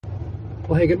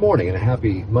Well, hey, good morning and a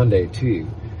happy Monday to you.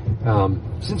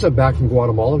 Since I'm back from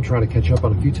Guatemala, I'm trying to catch up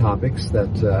on a few topics that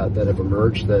have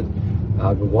emerged that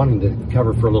I've been wanting to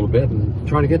cover for a little bit and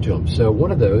trying to get to them. So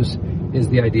one of those is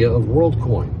the idea of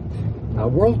Worldcoin.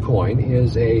 Worldcoin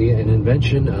is an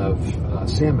invention of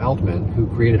Sam Altman, who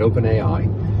created OpenAI,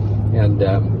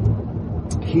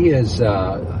 and he is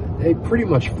a pretty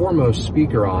much foremost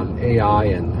speaker on AI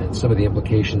and some of the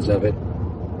implications of it.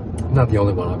 Not the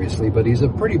only one, obviously, but he's a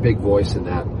pretty big voice in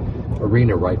that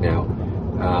arena right now,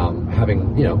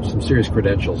 having, some serious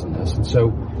credentials in this. And so,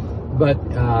 but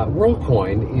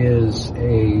Worldcoin is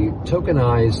an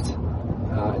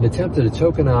attempt at a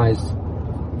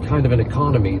tokenized kind of an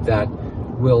economy that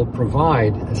will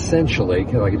provide essentially, I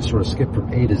can just sort of skip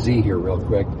from A to Z here real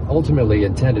quick, ultimately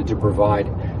intended to provide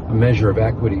a measure of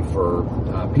equity for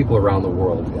people around the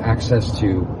world, access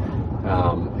to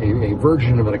a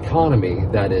version of an economy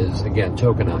that is, again,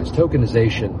 tokenized.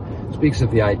 Tokenization speaks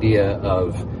of the idea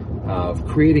of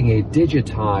creating a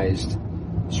digitized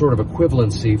sort of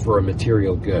equivalency for a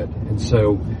material good. And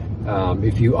so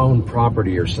if you own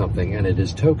property or something and it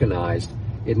is tokenized,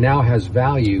 it now has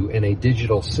value in a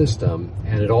digital system,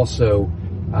 and it also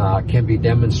can be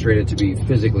demonstrated to be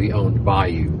physically owned by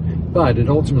you. But it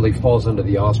ultimately falls under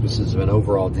the auspices of an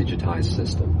overall digitized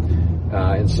system.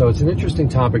 And so it's an interesting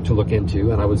topic to look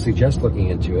into, and I would suggest looking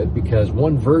into it because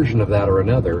one version of that or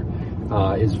another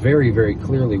is very, very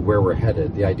clearly where we're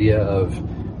headed. The idea of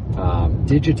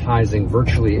digitizing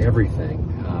virtually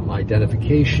everything,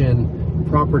 identification,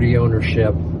 property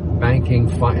ownership, banking,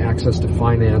 access to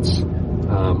finance,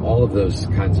 all of those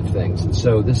kinds of things. And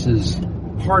so this is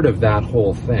part of that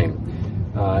whole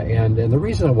thing. And the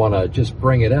reason I want to just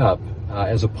bring it up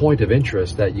as a point of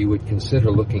interest that you would consider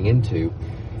looking into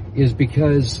is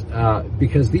because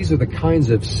these are the kinds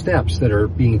of steps that are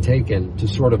being taken to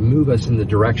sort of move us in the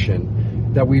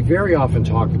direction that we very often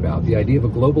talk about, the idea of a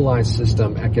globalized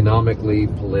system economically,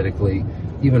 politically,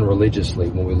 even religiously,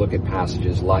 when we look at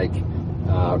passages like,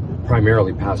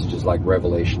 primarily passages like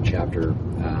Revelation chapter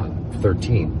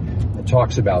 13. It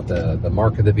talks about the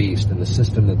mark of the beast and the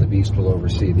system that the beast will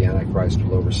oversee, the Antichrist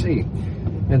will oversee.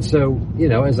 And so,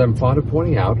 as I'm fond of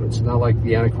pointing out, it's not like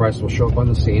the Antichrist will show up on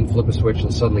the scene, flip a switch,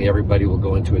 and suddenly everybody will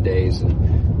go into a daze and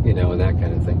that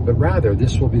kind of thing. But rather,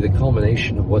 this will be the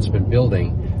culmination of what's been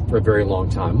building for a very long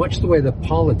time, much the way the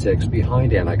politics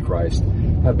behind Antichrist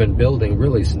have been building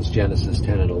really since Genesis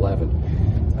 10 and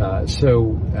 11.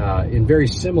 So in very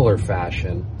similar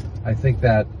fashion, I think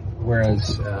that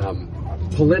whereas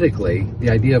politically, the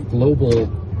idea of global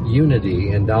unity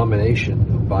and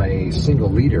domination by a single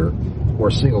leader or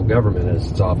single government,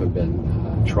 as it's often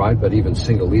been tried, but even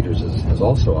single leaders has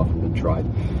also often been tried,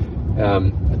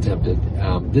 attempted.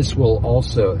 This will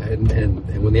also,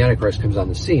 and when the Antichrist comes on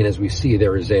the scene, as we see,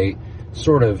 there is a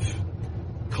sort of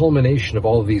culmination of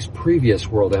all of these previous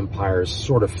world empires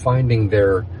sort of finding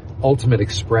their ultimate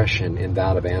expression in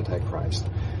that of Antichrist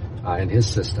and his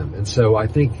system. And so I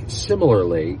think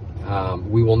similarly,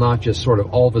 we will not just sort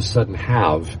of all of a sudden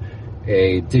have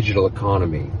a digital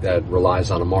economy that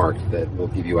relies on a mark that will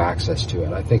give you access to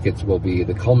it. I think it will be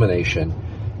the culmination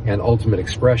and ultimate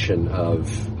expression of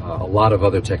a lot of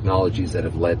other technologies that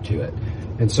have led to it.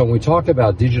 And so when we talk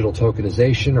about digital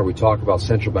tokenization or we talk about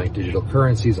central bank digital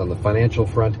currencies on the financial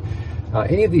front,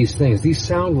 any of these things, these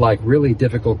sound like really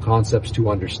difficult concepts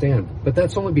to understand, but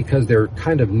that's only because they're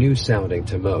kind of new sounding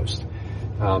to most.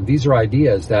 These are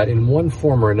ideas that in one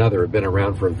form or another have been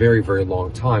around for a very, very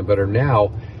long time, but are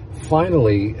now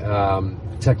finally,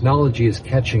 technology is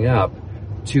catching up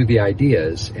to the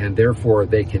ideas, and therefore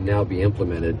they can now be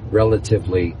implemented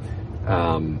relatively,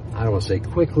 I don't want to say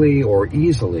quickly or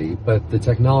easily, but the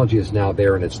technology is now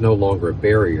there and it's no longer a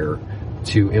barrier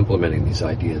to implementing these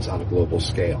ideas on a global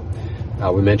scale.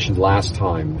 We mentioned last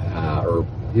time, or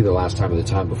either last time or the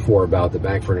time before, about the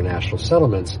Bank for International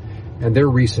Settlements and their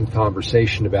recent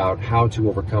conversation about how to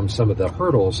overcome some of the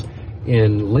hurdles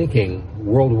in linking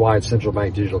worldwide central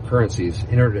bank digital currencies,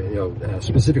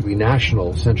 specifically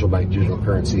national central bank digital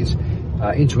currencies,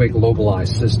 into a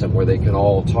globalized system where they can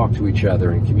all talk to each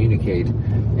other and communicate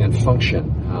and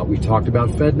function. We talked about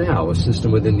FedNow, a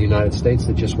system within the United States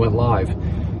that just went live,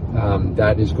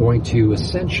 that is going to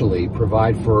essentially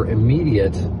provide for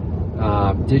immediate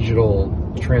digital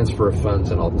transfer of funds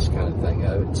and all this kind of thing.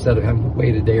 Instead of having to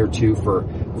wait a day or two for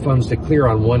funds to clear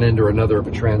on one end or another of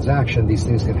a transaction, these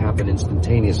things can happen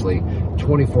instantaneously,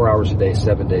 24 hours a day,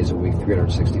 7 days a week,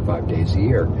 365 days a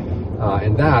year.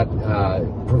 And that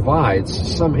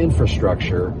provides some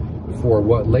infrastructure for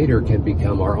what later can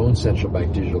become our own central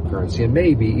bank digital currency, and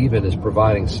maybe even is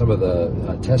providing some of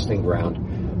the testing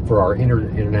ground for our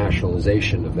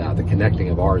internationalization of that, the connecting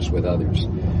of ours with others.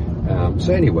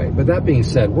 So anyway, but that being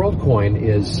said, Worldcoin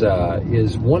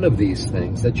is one of these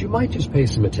things that you might just pay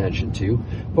some attention to.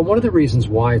 But one of the reasons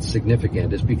why it's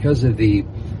significant is because of the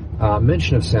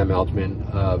mention of Sam Altman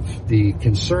of the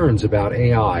concerns about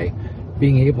AI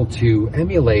being able to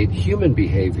emulate human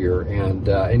behavior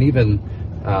and even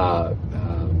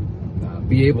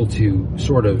be able to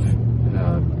sort of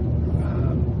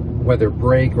whether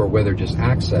break or whether just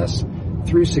access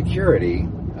through security,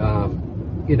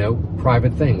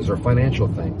 private things or financial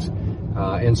things,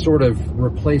 and sort of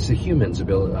replace a human's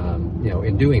ability,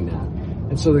 in doing that.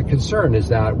 And so the concern is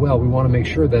that, well, we want to make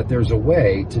sure that there's a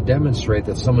way to demonstrate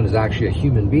that someone is actually a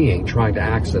human being trying to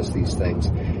access these things,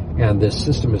 and this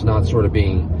system is not sort of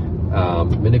being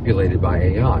manipulated by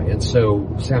AI. And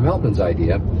so Sam Altman's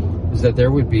idea is that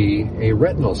there would be a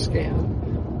retinal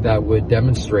scan that would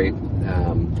demonstrate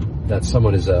that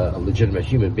someone is a legitimate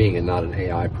human being and not an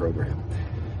AI program.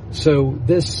 So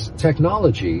this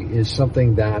technology is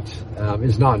something that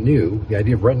is not new. The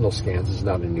idea of retinal scans is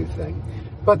not a new thing.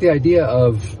 But the idea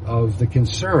of the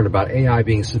concern about AI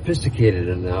being sophisticated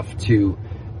enough to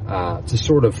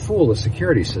sort of fool a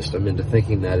security system into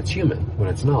thinking that it's human when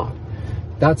it's not.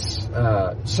 That's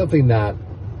something that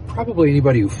probably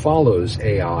anybody who follows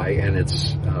AI, and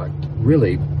it's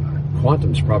really,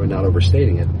 quantum's probably not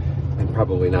overstating it, and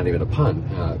probably not even a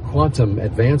pun, quantum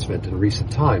advancement in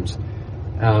recent times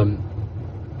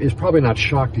is probably not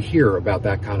shocked to hear about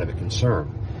that kind of a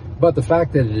concern. But the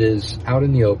fact that it is out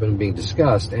in the open and being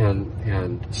discussed,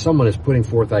 and someone is putting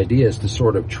forth ideas to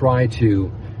sort of try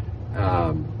to,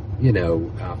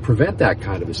 prevent that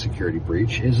kind of a security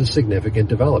breach is a significant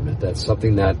development. That's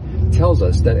something that tells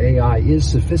us that AI is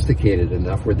sophisticated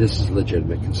enough where this is a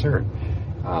legitimate concern.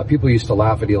 People used to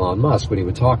laugh at Elon Musk when he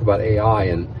would talk about AI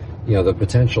and, the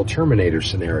potential Terminator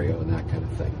scenario and that kind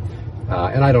of thing.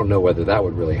 And I don't know whether that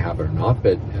would really happen or not,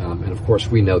 but, and of course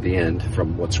we know the end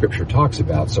from what Scripture talks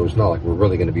about, so it's not like we're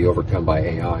really going to be overcome by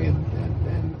AI and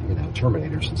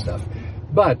Terminators and stuff.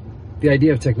 But the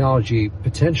idea of technology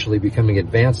potentially becoming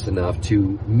advanced enough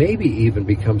to maybe even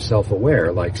become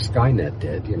self-aware, like Skynet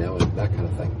did, and that kind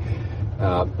of thing.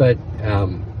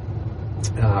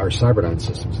 Or Cyberdyne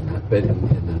systems and that, but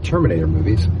in the Terminator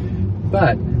movies.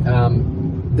 But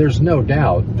there's no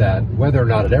doubt that whether or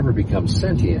not it ever becomes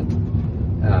sentient,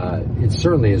 it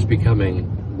certainly is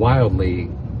becoming wildly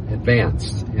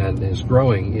advanced and is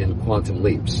growing in quantum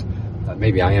leaps.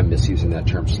 Maybe I am misusing that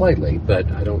term slightly, but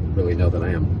I don't really know that I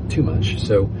am too much.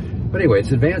 But anyway,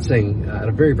 it's advancing at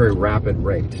a very, very rapid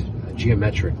rate,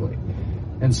 geometrically.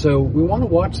 And so we want to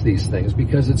watch these things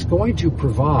because it's going to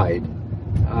provide,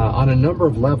 on a number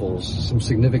of levels, some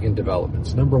significant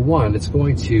developments. Number one,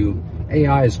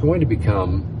 AI is going to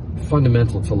become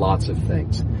fundamental to lots of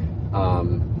things.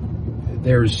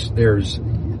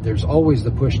 There's always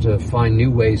the push to find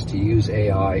new ways to use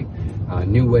AI,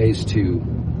 new ways to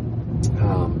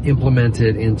implement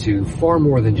it into far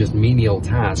more than just menial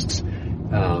tasks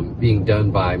being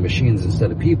done by machines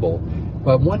instead of people.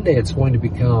 But one day it's going to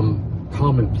become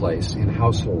commonplace in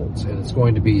households, and it's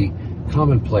going to be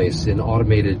commonplace in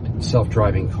automated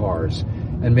self-driving cars,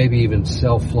 and maybe even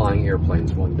self-flying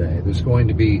airplanes one day. There's going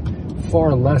to be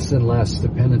far less and less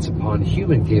dependence upon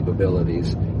human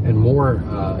capabilities and more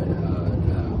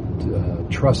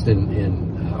trust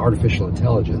in artificial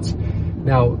intelligence.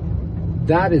 Now,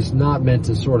 that is not meant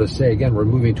to sort of say, again, we're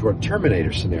moving toward a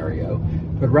Terminator scenario,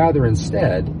 but rather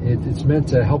instead, it's meant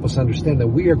to help us understand that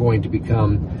we are going to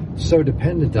become so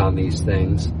dependent on these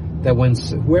things that when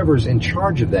whoever's in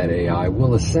charge of that AI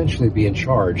will essentially be in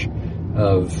charge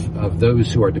of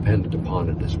those who are dependent upon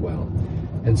it as well.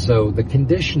 And so the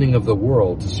conditioning of the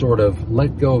world to sort of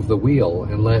let go of the wheel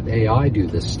and let AI do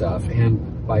this stuff,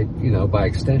 and by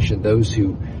extension, those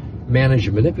who manage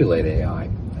and manipulate AI,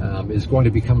 is going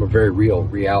to become a very real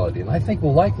reality. And I think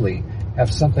will likely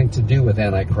have something to do with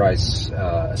Antichrist's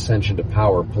ascension to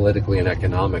power politically and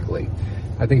economically.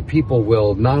 I think people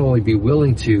will not only be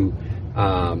willing to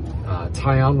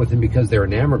tie on with him because they're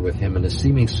enamored with him and his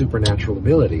seeming supernatural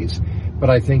abilities, but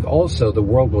I think also the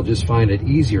world will just find it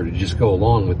easier to just go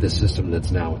along with this system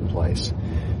that's now in place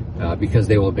because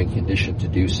they will have been conditioned to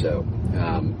do so.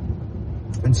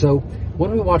 And so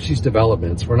when we watch these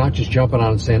developments, we're not just jumping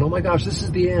on and saying, oh my gosh, this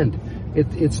is the end.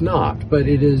 It's not, but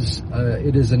it is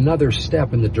another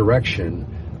step in the direction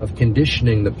of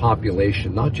conditioning the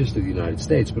population, not just of the United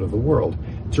States, but of the world,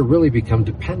 to really become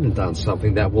dependent on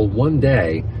something that will one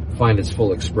day find its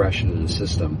full expression in a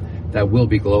system that will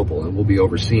be global and will be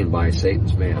overseen by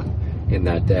Satan's man in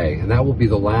that day. And that will be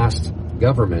the last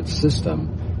government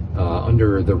system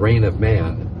under the reign of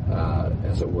man,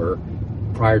 as it were,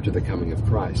 prior to the coming of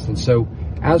Christ. And so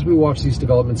as we watch these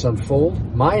developments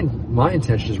unfold, my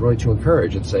intention is really to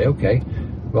encourage and say, okay,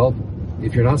 well,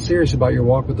 if you're not serious about your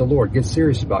walk with the Lord, get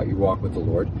serious about your walk with the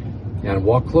Lord and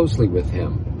walk closely with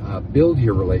Him. Build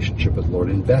your relationship with the Lord.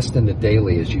 Invest in it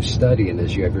daily as you study and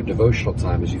as you have your devotional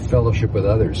time, as you fellowship with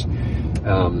others.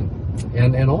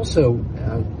 And also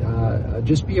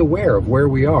just be aware of where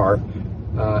we are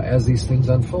as these things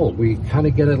unfold. We kind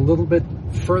of get a little bit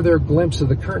further glimpse of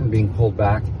the curtain being pulled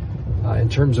back in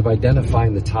terms of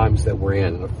identifying the times that we're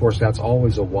in. And of course, that's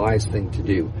always a wise thing to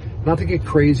do. Not to get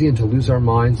crazy and to lose our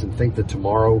minds and think that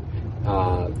tomorrow,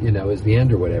 is the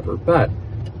end or whatever, but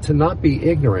to not be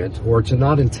ignorant or to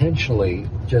not intentionally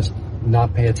just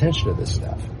not pay attention to this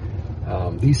stuff.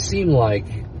 These seem like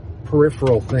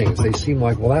peripheral things. They seem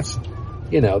like, well, that's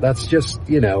just,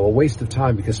 a waste of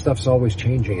time because stuff's always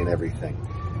changing and everything.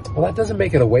 Well, that doesn't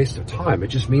make it a waste of time. It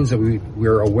just means that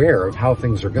we're aware of how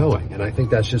things are going. And I think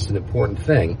that's just an important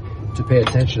thing, to pay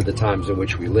attention to the times in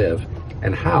which we live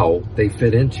and how they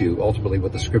fit into ultimately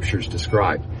what the Scriptures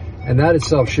describe. And that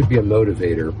itself should be a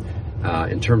motivator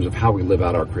in terms of how we live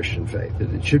out our Christian faith.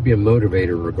 It should be a motivator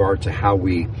in regard to how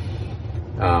we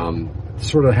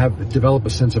develop a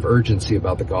sense of urgency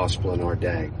about the gospel in our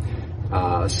day.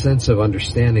 A sense of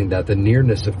understanding that the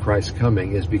nearness of Christ's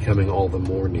coming is becoming all the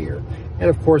more near. And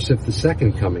of course, if the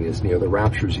second coming is near, the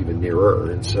rapture is even nearer.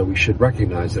 And so we should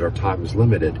recognize that our time is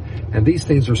limited. And these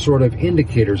things are sort of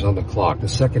indicators on the clock. The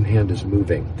second hand is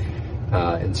moving.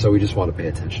 And so we just want to pay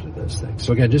attention to those things.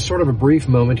 So again, just sort of a brief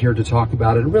moment here to talk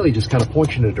about it and really just kind of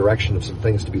point you in a direction of some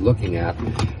things to be looking at.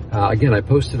 Again, I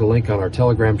posted a link on our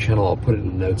Telegram channel. I'll put it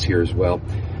in the notes here as well.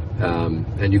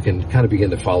 And you can kind of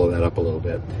begin to follow that up a little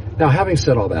bit. Now, having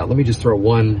said all that, let me just throw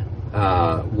one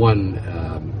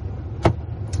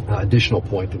additional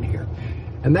point in here.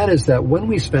 And that is that when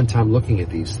we spend time looking at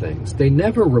these things, they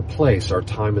never replace our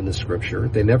time in the Scripture.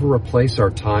 They never replace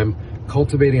our time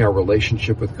cultivating our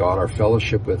relationship with God, our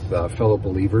fellowship with fellow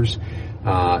believers.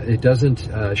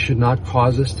 It should not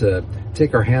cause us to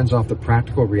take our hands off the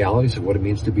practical realities of what it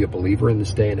means to be a believer in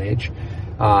this day and age.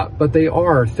 But they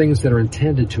are things that are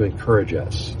intended to encourage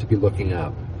us to be looking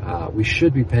up. We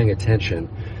should be paying attention,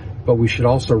 but we should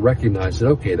also recognize that,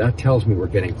 okay, that tells me we're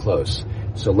getting close.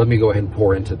 So let me go ahead and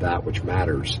pour into that which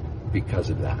matters because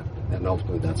of that. And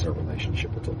ultimately, that's our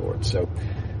relationship with the Lord. So,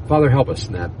 Father, help us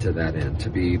to that end, to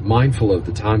be mindful of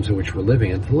the times in which we're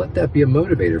living and to let that be a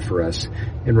motivator for us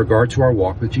in regard to our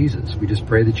walk with Jesus. We just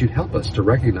pray that you'd help us to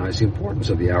recognize the importance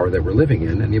of the hour that we're living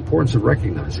in and the importance of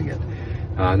recognizing it.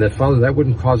 And that, Father, that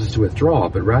wouldn't cause us to withdraw,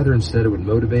 but rather instead it would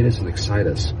motivate us and excite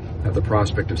us at the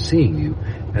prospect of seeing you,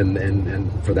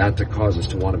 and for that to cause us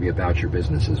to want to be about your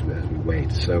business as we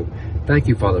wait. So thank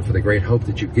you, Father, for the great hope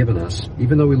that you've given us,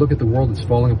 even though we look at the world that's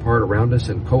falling apart around us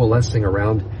and coalescing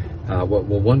around what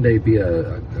will one day be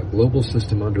a global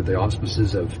system under the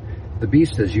auspices of the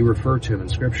beast, as you refer to him in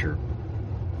Scripture.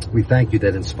 We thank you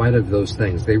that in spite of those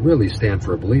things, they really stand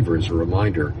for a believer as a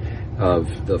reminder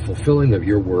of the fulfilling of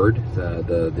your word,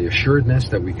 the assuredness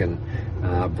that we can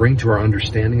bring to our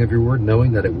understanding of your word,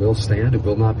 knowing that it will stand, it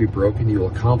will not be broken. You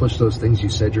will accomplish those things you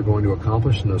said you're going to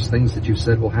accomplish, and those things that you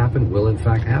said will happen will in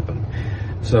fact happen.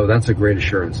 So that's a great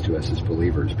assurance to us as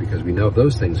believers, because we know if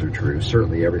those things are true,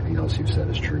 certainly everything else you've said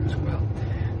is true as well.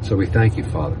 So we thank you,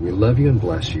 Father. We love you and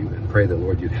bless you, and pray that,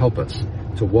 Lord, you'd help us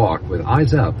to walk with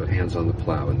eyes up but hands on the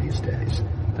plow in these days.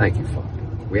 Thank you, Father.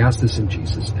 We ask this in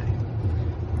Jesus' name.